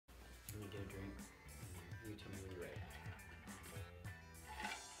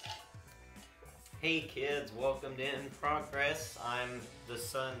Hey kids, welcome to In Progress. I'm the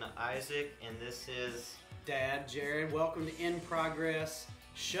son Isaac, and this is Dad Jared. Welcome to In Progress,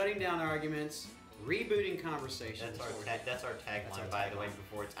 shutting down arguments, rebooting conversations. That's our tagline, by the way.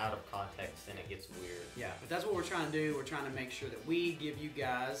 Before it's out of context, then it gets weird. Yeah, but that's what we're trying to do. We're trying to make sure that we give you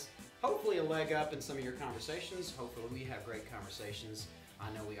guys hopefully a leg up in some of your conversations. Hopefully we have great conversations. I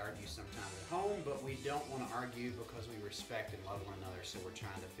know we argue sometimes at home, but we don't want to argue because we respect and love one another. So we're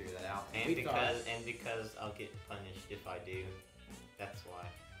trying to figure that out. And because I'll get punished if I do. That's why.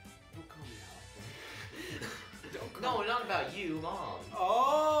 Don't call me out. No, not about you, Mom.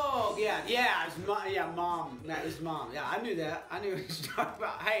 Oh, yeah, Mom. That was Mom. Yeah, I knew that. I knew what he was talking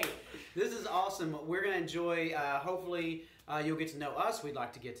about. Hey, this is awesome. We're going to enjoy, hopefully, you'll get to know us. We'd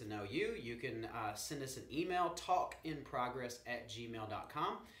like to get to know you. You can send us an email,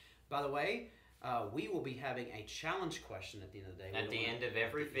 talkinprogress@gmail.com. By the way, we will be having a challenge question at the end of the day. At the end of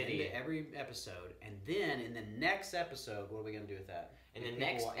every video. Every episode. And then in the next episode, what are we going to do with that? In the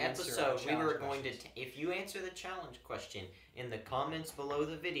next episode, we were going to, if you answer the challenge question in the comments below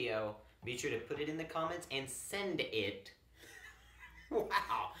the video, be sure to put it in the comments and send it.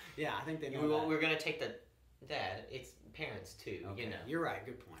 Wow. Yeah, I think they know that. We're going to take the, Dad, it's parents too, okay. You know. You're right,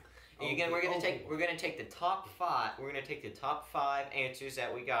 good point. Again, we're gonna take the top 5. We're gonna take the top 5 answers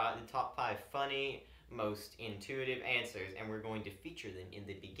that we got, the top 5 funny, most intuitive answers, and we're going to feature them in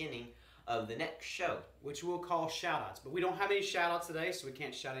the beginning of the next show, which we'll call shout-outs. But we don't have any shout-outs today, so we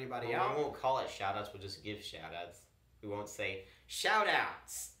can't shout anybody out. We won't call it shout-outs. We'll just give shout-outs. We won't say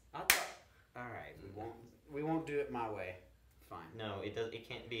shout-outs. All right, we won't do it my way. Fine. No, it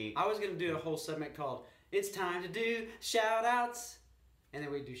can't be. I was gonna do a whole segment called "It's Time to Do Shout-outs." And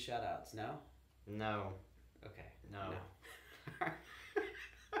then we do shout-outs, no? No. Okay. No.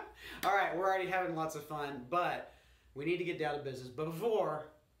 All right, we're already having lots of fun, but we need to get down to business. But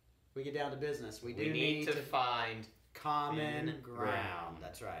before we get down to business, we need to find common ground.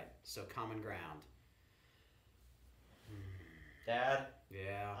 That's right. So common ground. Dad?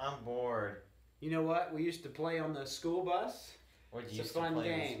 Yeah. I'm bored. You know what? We used to play on the school bus. It's a fun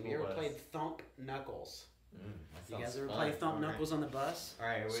game. You ever played Thump Knuckles? You guys ever play Thump Knuckles on the bus? All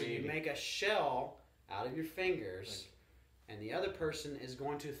right. So you make a shell out of your fingers, and the other person is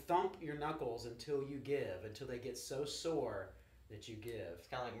going to thump your knuckles until they get so sore that you give. It's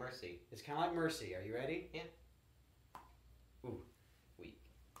kind of like Mercy. It's kind of like Mercy. Are you ready? Yeah. Ooh, weak.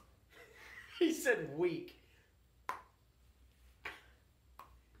 He said weak.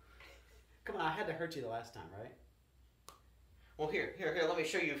 Come on, I had to hurt you the last time, right? Well, here, let me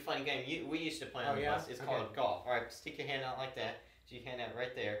show you a funny game. We used to play on the bus. It's called golf. All right, stick your hand out like that. So your hand out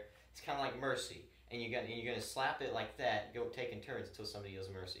right there. It's kind of like Mercy. And you're going to slap it like that, go taking turns until somebody yells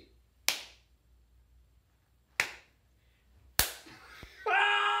Mercy.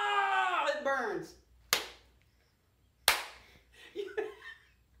 Ah! It burns.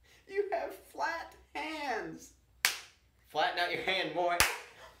 You have flat hands. Flatten out your hand, boy.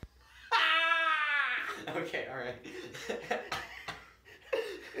 Okay, all right.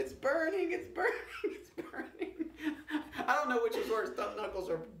 It's burning. I don't know which is worse, thumb knuckles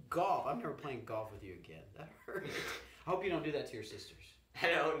or golf. I'm never playing golf with you again. That hurts. I hope you don't do that to your sisters. I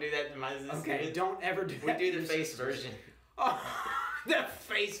don't do that to my sisters. Okay, don't ever do that. We do the face version. Oh, the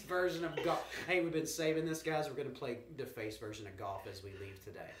face version of golf. Hey, we've been saving this, guys. We're going to play the face version of golf as we leave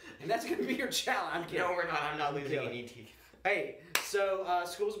today. And that's going to be your challenge. I'm kidding. No, we're not. I'm not losing any teeth. Hey, so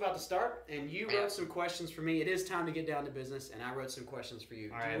school's about to start, and you wrote some questions for me. It is time to get down to business, and I wrote some questions for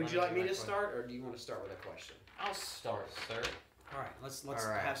you. Right, would you like me to start, or do you want to start with a question? I'll start, sir. All right, let's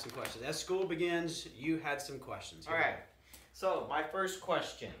have some questions. As school begins, you had some questions. All right. So, my first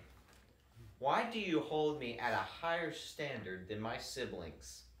question. Why do you hold me at a higher standard than my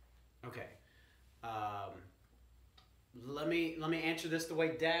siblings? Okay. Let me answer this the way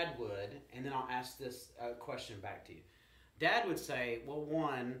Dad would, and then I'll ask this question back to you. Dad would say, well,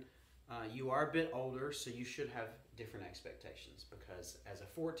 one, you are a bit older, so you should have different expectations, because as a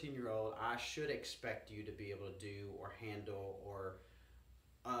 14-year-old, I should expect you to be able to do or handle or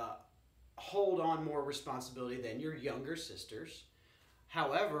hold on more responsibility than your younger sisters.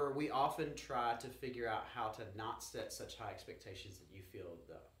 However, we often try to figure out how to not set such high expectations that you feel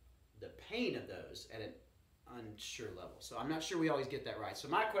the pain of those at an unsure level. So I'm not sure we always get that right. So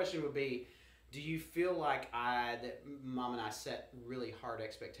my question would be, do you feel like that Mom and I set really hard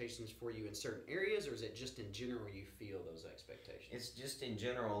expectations for you in certain areas, or is it just in general you feel those expectations? It's just in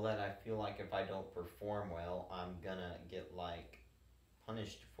general that I feel like if I don't perform well, I'm gonna get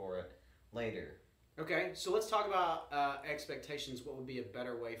punished for it later. Okay, so let's talk about expectations. What would be a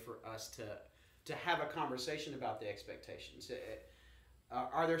better way for us to have a conversation about the expectations?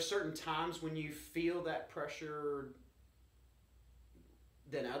 Are there certain times when you feel that pressure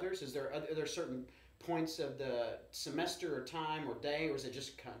than others? Are there certain points of the semester or time or day, or is it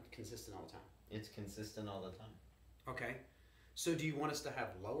just consistent all the time? It's consistent all the time. Okay. So do you want us to have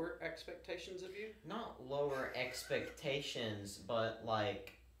lower expectations of you? Not lower expectations, but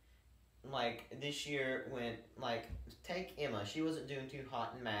like this year when take Emma, she wasn't doing too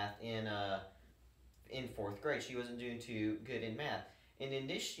hot in math in fourth grade. She wasn't doing too good in math. And then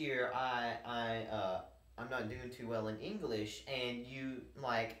this year I'm not doing too well in English, and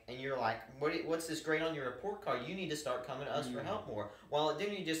you're like, what's this grade on your report card? You need to start coming to us for help more. Well,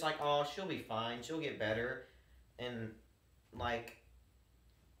 then you're just like, oh, she'll be fine, she'll get better, and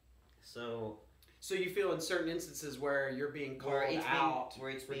so you feel in certain instances where you're being called out,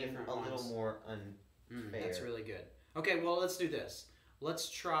 where it's being a little more unfair. That's really good. Okay, well, let's do this. Let's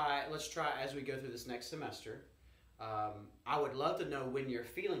try as we go through this next semester. I would love to know when you're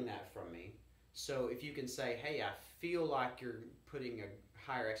feeling that from me. So if you can say, hey, I feel like you're putting a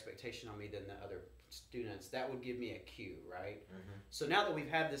higher expectation on me than the other students, that would give me a cue, right? Mm-hmm. So now that we've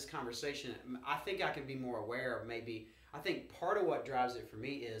had this conversation, I think I can be more aware of maybe, I think part of what drives it for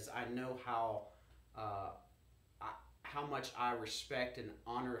me is I know how much I respect and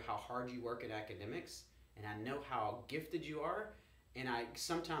honor how hard you work in academics, and I know how gifted you are, and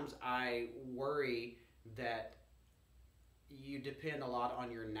sometimes I worry that you depend a lot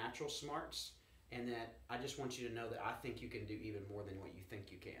on your natural smarts, and that I just want you to know that I think you can do even more than what you think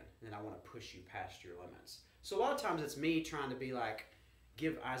you can, and I want to push you past your limits. So a lot of times it's me trying to be like,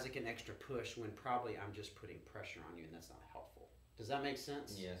 give Isaac an extra push when probably I'm just putting pressure on you, and that's not helpful. Does that make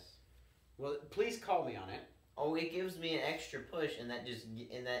sense? Yes. Well, please call me on it. Oh, it gives me an extra push, and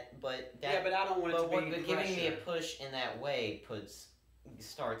but I don't want it to be but giving me a push in that way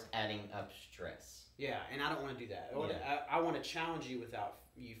starts adding up stress. Yeah, and I don't want to do that. Yeah. I want to challenge you without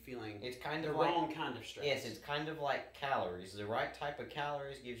you feeling it's kind of the wrong kind of stress. Yes, it's kind of like calories. The right type of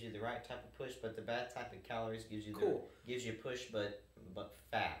calories gives you the right type of push, but the bad type of calories gives you push, but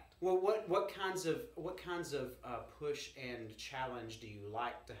fat. Well, what kinds of push and challenge do you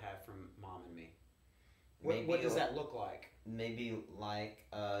like to have from Mom and me? What does that look like? Maybe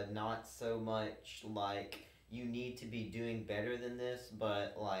not so much like you need to be doing better than this,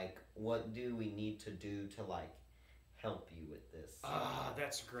 but like what do we need to do to help you with this?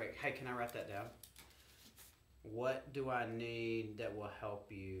 That's great. Hey, can I write that down? What do I need that will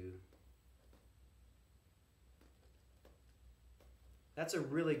help you? That's a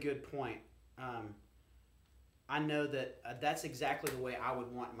really good point. I know that that's exactly the way I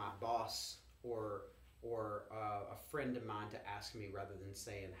would want my boss or a friend of mine to ask me, rather than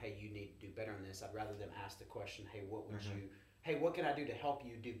saying, hey, you need to do better on this. I'd rather them ask the question, hey, what can I do to help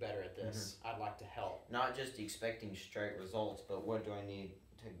you do better at this? I'd like to help. Not just expecting straight results, but what do I need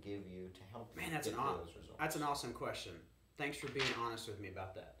to give you to help you get those results? That's an awesome question. Thanks for being honest with me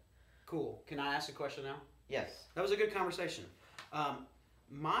about that. Cool. Can I ask a question now? Yes. That was a good conversation.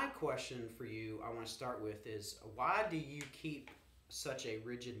 My question for you, I want to start with, is why do you keep such a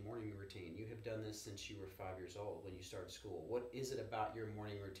rigid morning routine? You have done this since you were 5 years old when you started school. What is it about your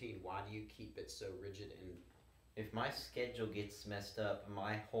morning routine? Why do you keep it so rigid? And if my schedule gets messed up,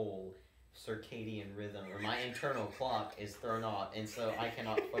 my whole circadian rhythm or my internal clock is thrown off, and so I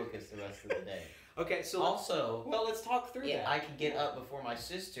cannot focus the rest of the day. Okay, so let's talk through that. I can get up before my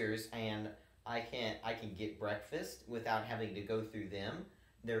sisters, and I can get breakfast without having to go through them.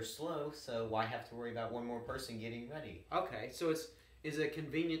 They're slow, so why have to worry about one more person getting ready? Okay, so is it a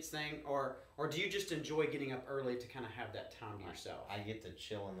convenience thing, or do you just enjoy getting up early to kind of have that time to yourself? I get to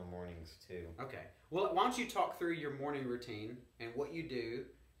chill in the mornings too. Okay. Well, why don't you talk through your morning routine and what you do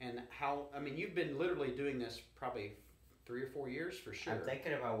and how, you've been literally doing this probably 3 or 4 years for sure. I'm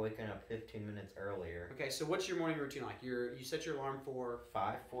thinking about waking up 15 minutes earlier. Okay, so what's your morning routine like? You set your alarm for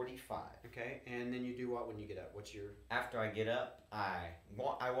 5:45. Okay, and then you do what when you get up? After I get up, I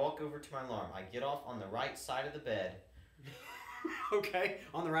walk over to my alarm. I get off on the right side of the bed. Okay,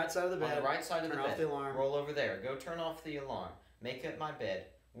 on the right side of the bed. On the right side of the bed. Turn off the alarm. Roll over there. Go turn off the alarm. Make up my bed.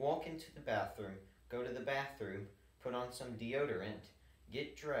 Walk into the bathroom. Go to the bathroom. Put on some deodorant.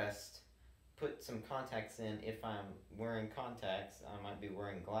 Get dressed. Put some contacts in. If I'm wearing contacts, I might be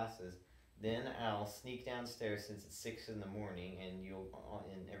wearing glasses. Then I'll sneak downstairs since it's 6 in the morning, and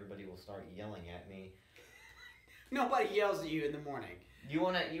everybody will start yelling at me. Nobody yells at you in the morning. You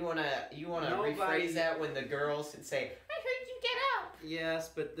wanna rephrase that when the girls say, "I heard you get up." Yes,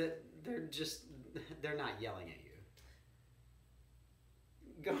 but they're not yelling at you.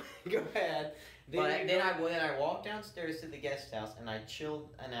 Go ahead. Then I walk downstairs to the guest house and I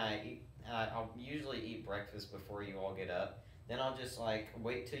chill, and I'll usually eat breakfast before you all get up. Then I'll just like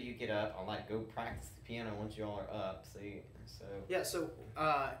wait till you get up. I'll like go practice the piano once you all are up. See, so yeah. So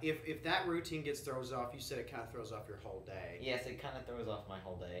if that routine gets throws off, you said it kind of throws off your whole day. Yes, it kind of throws off my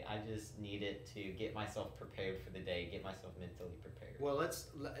whole day. I just need it to get myself prepared for the day, get myself mentally prepared. Well,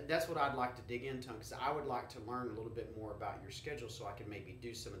 that's what I'd like to dig into, because I would like to learn a little bit more about your schedule so I can maybe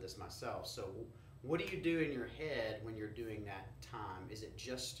do some of this myself. So what do you do in your head when you're doing that time? Is it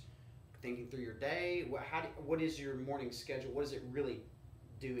just thinking through your day? What is your morning schedule? What is it really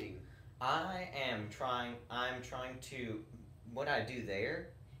doing? I'm trying to, what I do there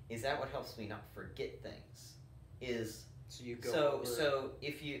is that what helps me not forget things is, so you go so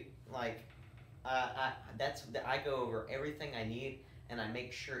if you like, I go over everything I need and I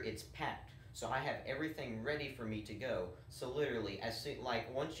make sure it's packed. So I have everything ready for me to go. So literally,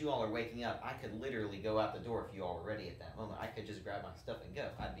 like once you all are waking up, I could literally go out the door if you all were ready at that moment. I could just grab my stuff and go.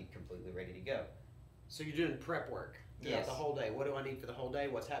 I'd be completely ready to go. So you're doing prep work throughout the whole day. What do I need for the whole day?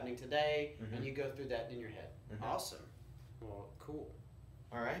 What's happening today? Mm-hmm. And you go through that in your head. Mm-hmm. Awesome. Well, cool.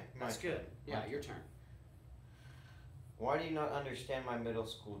 All right. That's good. Yeah, your turn. Why do you not understand my middle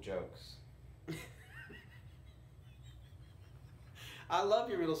school jokes? I love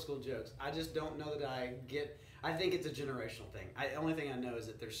your middle school jokes. I just don't know that I get. I think it's a generational thing. The only thing I know is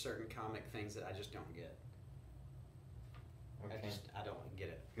that there's certain comic things that I just don't get. Okay. I don't get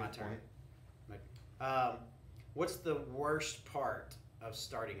it. My Good turn. point. What's the worst part of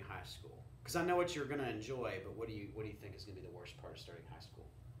starting high school? Because I know what you're going to enjoy, but what do you think is going to be the worst part of starting high school?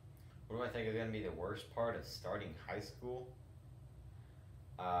 What do I think is going to be the worst part of starting high school?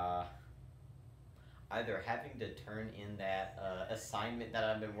 Either having to turn in that assignment that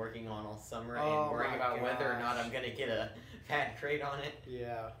I've been working on all summer and worrying about whether or not I'm going to get a bad grade on it.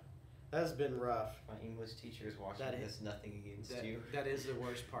 Yeah, that's been rough. My English teacher is watching this. Nothing against you. That is the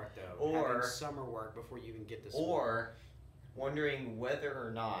worst part, though. Or having summer work before you even get to school. Or wondering whether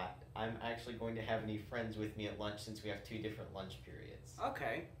or not I'm actually going to have any friends with me at lunch, since we have 2 different lunch periods.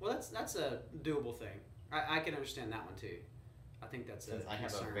 Okay, well that's a doable thing. I can understand that one too. I think that's since I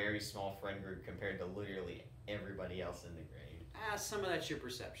have a very small friend group compared to literally everybody else in the grade. Some of that's your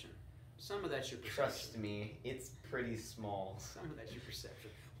perception. Trust me, it's pretty small. Some of that's your perception.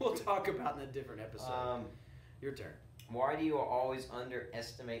 We'll talk about in a different episode. Your turn. Why do you always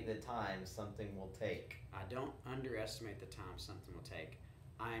underestimate the time something will take? I don't underestimate the time something will take.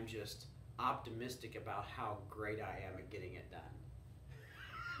 I am just optimistic about how great I am at getting it done.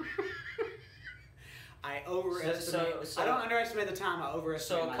 I overestimate. I don't underestimate the time. I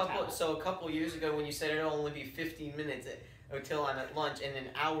overestimate my time. So a couple years ago, when you said it'll only be 15 minutes until I'm at lunch, and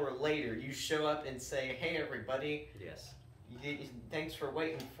an hour later you show up and say, "Hey, everybody! Yes. Thanks for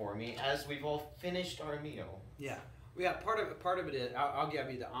waiting for me." As we've all finished our meal. Yeah. Part of it is, I'll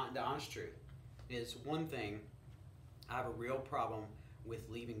give you the honest truth. Is one thing. I have a real problem with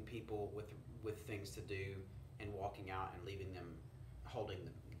leaving people with things to do and walking out and leaving them holding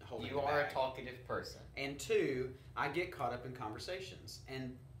them. You are a talkative person. And 2, I get caught up in conversations.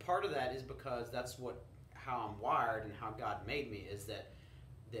 And part of that is because that's how I'm wired and how God made me, is that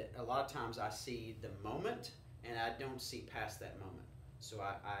a lot of times I see the moment and I don't see past that moment. So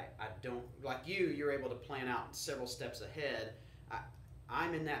I don't, like you're able to plan out several steps ahead.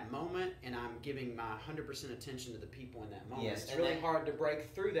 I'm in that moment and I'm giving my 100% attention to the people in that moment. Yes, it's really hard to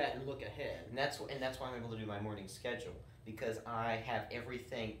break through that and look ahead. And that's why I'm able to do my morning schedule. Because I have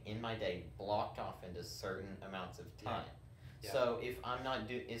everything in my day blocked off into certain amounts of time. Yeah. So if I'm not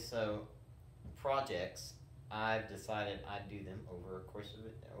projects, I've decided I'd do them over a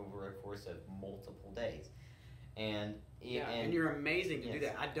course of multiple days. And you're amazing to do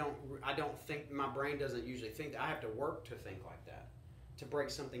that. I don't think, my brain doesn't usually think that. I have to work to think like that, to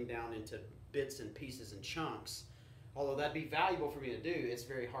break something down into bits and pieces and chunks. Although that'd be valuable for me to do, it's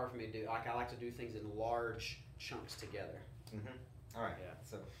very hard for me to do. Like, I like to do things in large chunks together. Mm-hmm. All right. Yeah.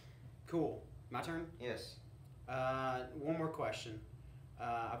 So, cool. My turn? Yes. One more question.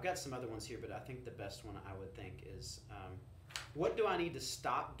 I've got some other ones here, but I think the best one I would think is, what do I need to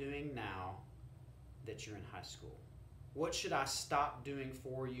stop doing now that you're in high school? What should I stop doing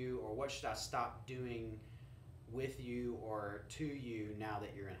for you, or what should I stop doing with you or to you now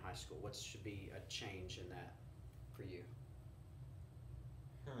that you're in high school? What should be a change in that for you?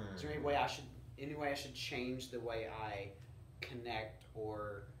 Is there any way I should change the way I connect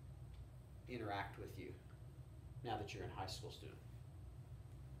or interact with you now that you're in high school student?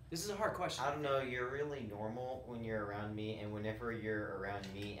 This is a hard question. I don't know. You're really normal when you're around me, and whenever you're around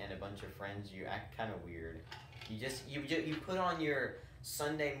me and a bunch of friends, you act kind of weird. You put on your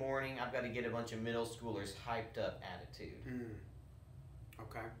Sunday morning, I've got to get a bunch of middle schoolers hyped up attitude.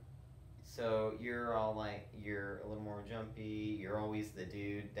 Okay. So you're all like, you're a little more jumpy. You're always the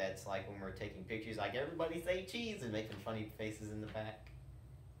dude that's like, when we're taking pictures, like, everybody say cheese, and making funny faces in the back.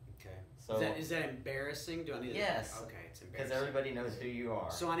 Okay. So is that embarrassing? Do I need yes. To... Okay, it's embarrassing. Because everybody knows who you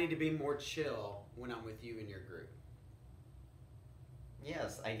are. So I need to be more chill when I'm with you in your group.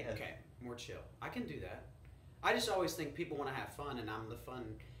 Yes, I guess. Okay, more chill. I can do that. I just always think people want to have fun, and I'm the fun.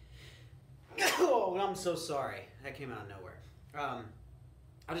 Oh, I'm so sorry. That came out of nowhere.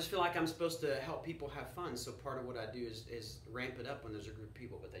 I just feel like I'm supposed to help people have fun, so part of what I do is ramp it up when there's a group of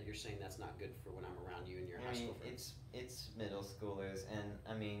people. But that you're saying that's not good for when I'm around you and your high school friends. It's middle schoolers, and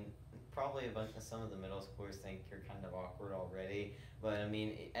I mean, probably some of the middle schoolers think you're kind of awkward already. But I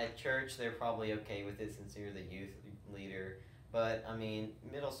mean, at church they're probably okay with it since you're the youth leader. But I mean,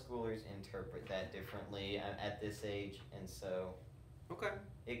 middle schoolers interpret that differently at this age, and so okay,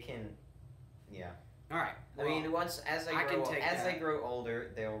 it can, yeah. All right. Well, I mean, as they grow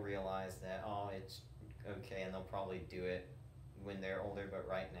older, they'll realize that it's okay, and they'll probably do it when they're older. But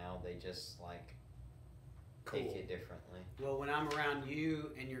right now, they just like take it differently. Well, when I'm around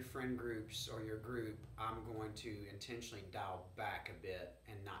you and your friend groups or your group, I'm going to intentionally dial back a bit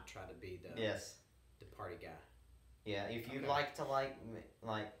and not try to be the party guy. Yeah, if you'd like to like,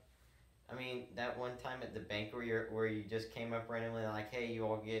 I mean, that one time at the bank where you just came up randomly like, hey, you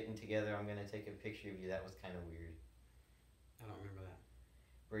all getting together, I'm gonna take a picture of you. That was kind of weird. I don't remember that.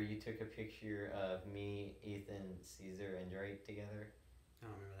 Where you took a picture of me, Ethan, Caesar, and Drake together. I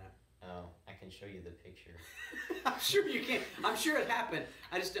don't remember that. Oh, I can show you the picture. I'm sure you can. I'm sure it happened.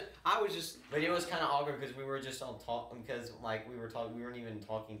 I was just. But it was kind of awkward because we were just all talking because like we weren't even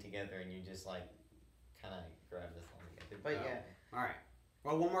talking together, and you just like kind of grabbed us all together. But yeah. All right.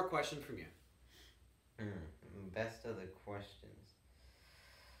 Well, one more question from you. Best of the questions.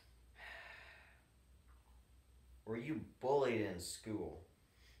 Were you bullied in school?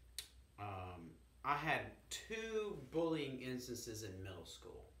 I had 2 bullying instances in middle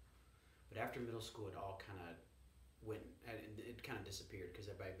school. But after middle school, it all kind of went, it kind of disappeared because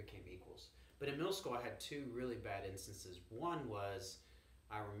everybody became equals. But in middle school, I had 2 really bad instances. One was,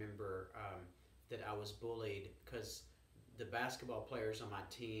 I remember that I was bullied because the basketball players on my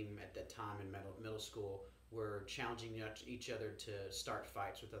team at that time in middle school were challenging each other to start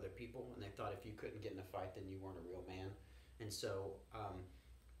fights with other people, and they thought if you couldn't get in a fight, then you weren't a real man. And so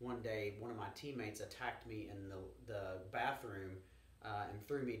one day, one of my teammates attacked me in the bathroom and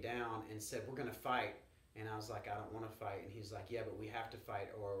threw me down and said, "We're gonna fight." And I was like, "I don't want to fight." And he's like, "Yeah, but we have to fight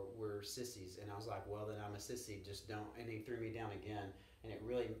or we're sissies." And I was like, "Well, then I'm a sissy, just don't." And he threw me down again, and it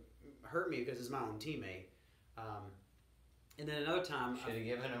really hurt me because it's my own teammate. And then another time, should have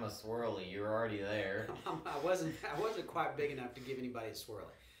given him a swirly. You were already there. I wasn't quite big enough to give anybody a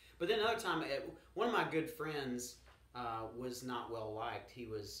swirly. But then another time, one of my good friends was not well liked. He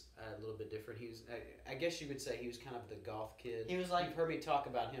was a little bit different. He was, I guess you could say, he was kind of the goth kid. He was like, you've heard me talk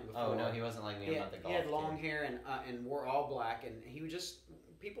about him before. Oh no, he wasn't like me about the goth kid. He had long hair and wore all black, and he was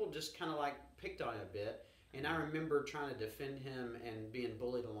people just kind of like picked on him a bit. And I remember trying to defend him and being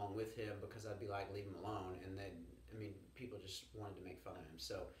bullied along with him because I'd be like, leave him alone, and then. I mean, people just wanted to make fun of him.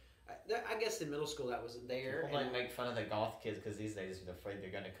 So, I guess in middle school that was there. People like make fun of the goth kids because these days they're afraid they're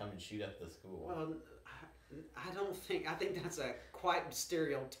going to come and shoot up the school. Well, I think that's a quite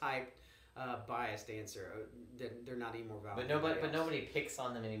stereotyped, biased answer. They're not any more valuable. But nobody picks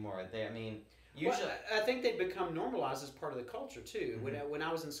on them anymore. Usually, I think they become normalized as part of the culture too. Mm-hmm. When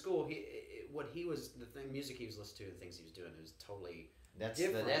I was in school, music he was listening to, the things he was doing, it was totally. That's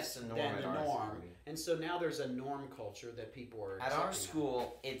the norm than at the our norm, school. And so now there's a norm culture that people are. At our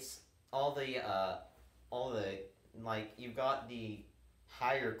school, it's all the like you've got the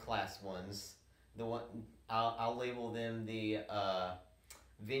higher class ones. The one I'll label them the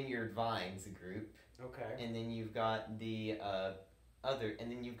Vineyard Vines group. Okay. And then you've got the other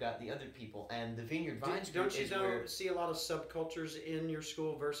people, and the Vineyard Vines Don't group you see a lot of subcultures in your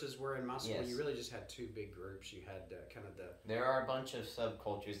school versus where in my school yes. you really just had 2 big groups. You had kind of the. There are a bunch of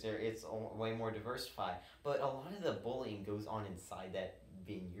subcultures there. It's way more diversified, but a lot of the bullying goes on inside that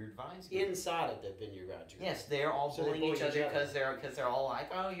Vineyard Vines group. Inside of the Vineyard Vines group. Yes, they're all bullying each other because they're all like,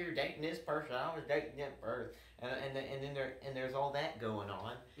 oh, you're dating this person, I was dating that person, and there's all that going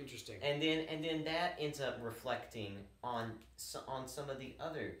on. Interesting. And then that ends up reflecting on some of the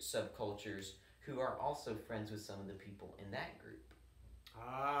other subcultures who are also friends with some of the people in that group.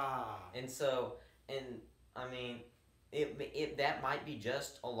 Ah. And so, I mean, it that might be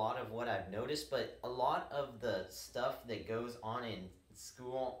just a lot of what I've noticed, but a lot of the stuff that goes on in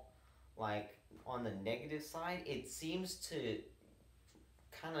school, like on the negative side, it seems to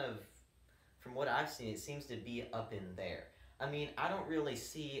kind of, from what I've seen, it seems to be up in there. I mean, I don't really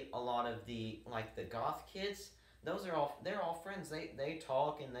see a lot of the goth kids. They're all friends. They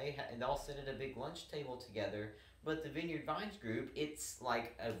talk and they all sit at a big lunch table together. But the Vineyard Vines group, it's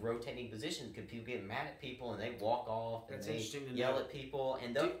like a rotating position because people get mad at people and they walk off and they yell at people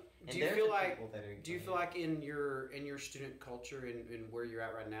and do you feel like in your student culture and where you're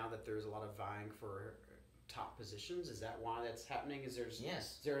at right now that there's a lot of vying for top positions? Is that why that's happening? Is there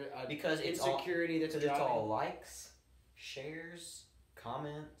because insecurity that's it's all likes, shares,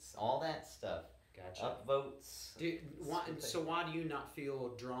 comments, all that stuff. Gotcha. Upvotes. So why do you not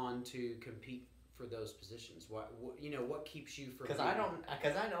feel drawn to compete for those positions? What keeps you from? Because I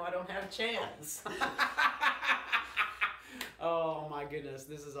know I don't have a chance. Oh my goodness,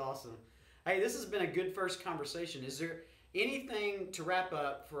 this is awesome. Hey, this has been a good first conversation. Is there anything to wrap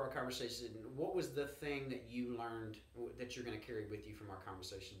up for our conversation? What was the thing that you learned that you're going to carry with you from our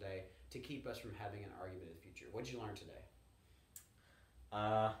conversation today to keep us from having an argument in the future? What did you learn today?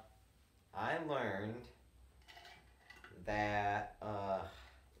 I learned that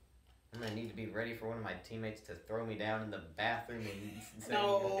I'm going to need to be ready for one of my teammates to throw me down in the bathroom and say...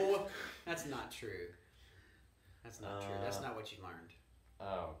 No, that's not true. That's not true. That's not what you learned.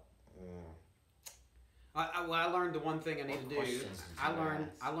 Oh. I learned the one thing I need to do. I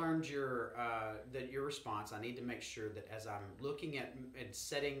learned your response. I need to make sure that as I'm looking at and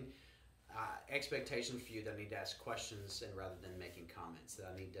setting expectations for you, that I need to ask questions and rather than making comments, that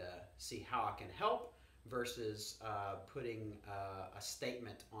I need to see how I can help versus putting a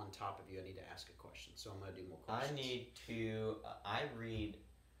statement on top of you. I need to ask a question. So I'm going to do more questions. I read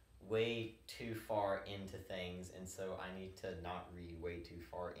way too far into things, and so I need to not read way too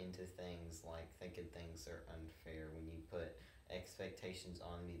far into things, like thinking things are unfair when you put expectations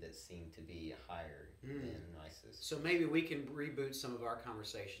on me that seem to be higher than nicest. So maybe we can reboot some of our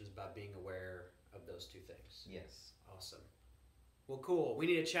conversations by being aware of those two things. Yes. Awesome. Well, cool. We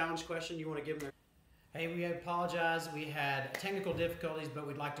need a challenge question. You want to give them Hey, we apologize. We had technical difficulties, but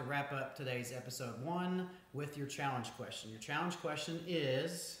we'd like to wrap up today's episode 1 with your challenge question. Your challenge question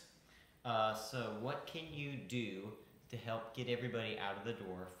is... So what can you do to help get everybody out of the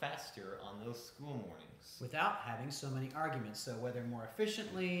door faster on those school mornings? Without having so many arguments. So whether more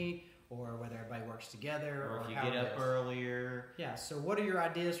efficiently or whether everybody works together. Or if you get up earlier. Yeah, so what are your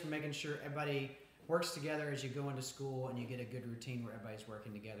ideas for making sure everybody works together as you go into school and you get a good routine where everybody's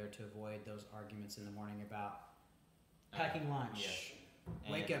working together to avoid those arguments in the morning about packing lunch,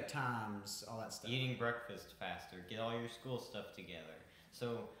 wake up times, all that stuff. Eating breakfast faster, get all your school stuff together.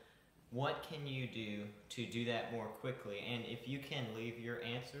 So what can you do to do that more quickly? And if you can, leave your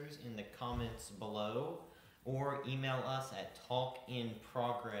answers in the comments below or email us at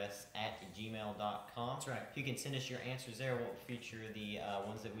talkinprogress@gmail.com. That's right. If you can send us your answers there, we'll feature the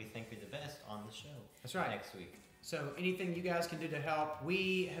ones that we think are the best on the show. That's right. Next week. So anything you guys can do to help,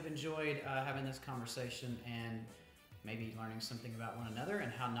 we have enjoyed having this conversation and maybe learning something about one another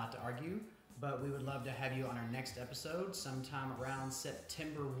and how not to argue. But we would love to have you on our next episode sometime around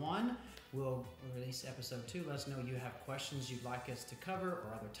September 1. We'll release episode 2. Let us know you have questions you'd like us to cover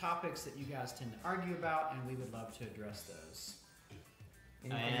or other topics that you guys tend to argue about, and we would love to address those.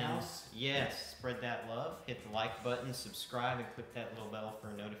 Anything else? Yes, spread that love. Hit the like button, subscribe, and click that little bell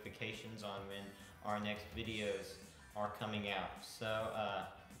for notifications on when our next videos are coming out. So,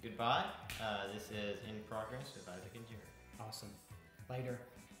 goodbye. This is In Progress with Isaac and Jared. Awesome. Later.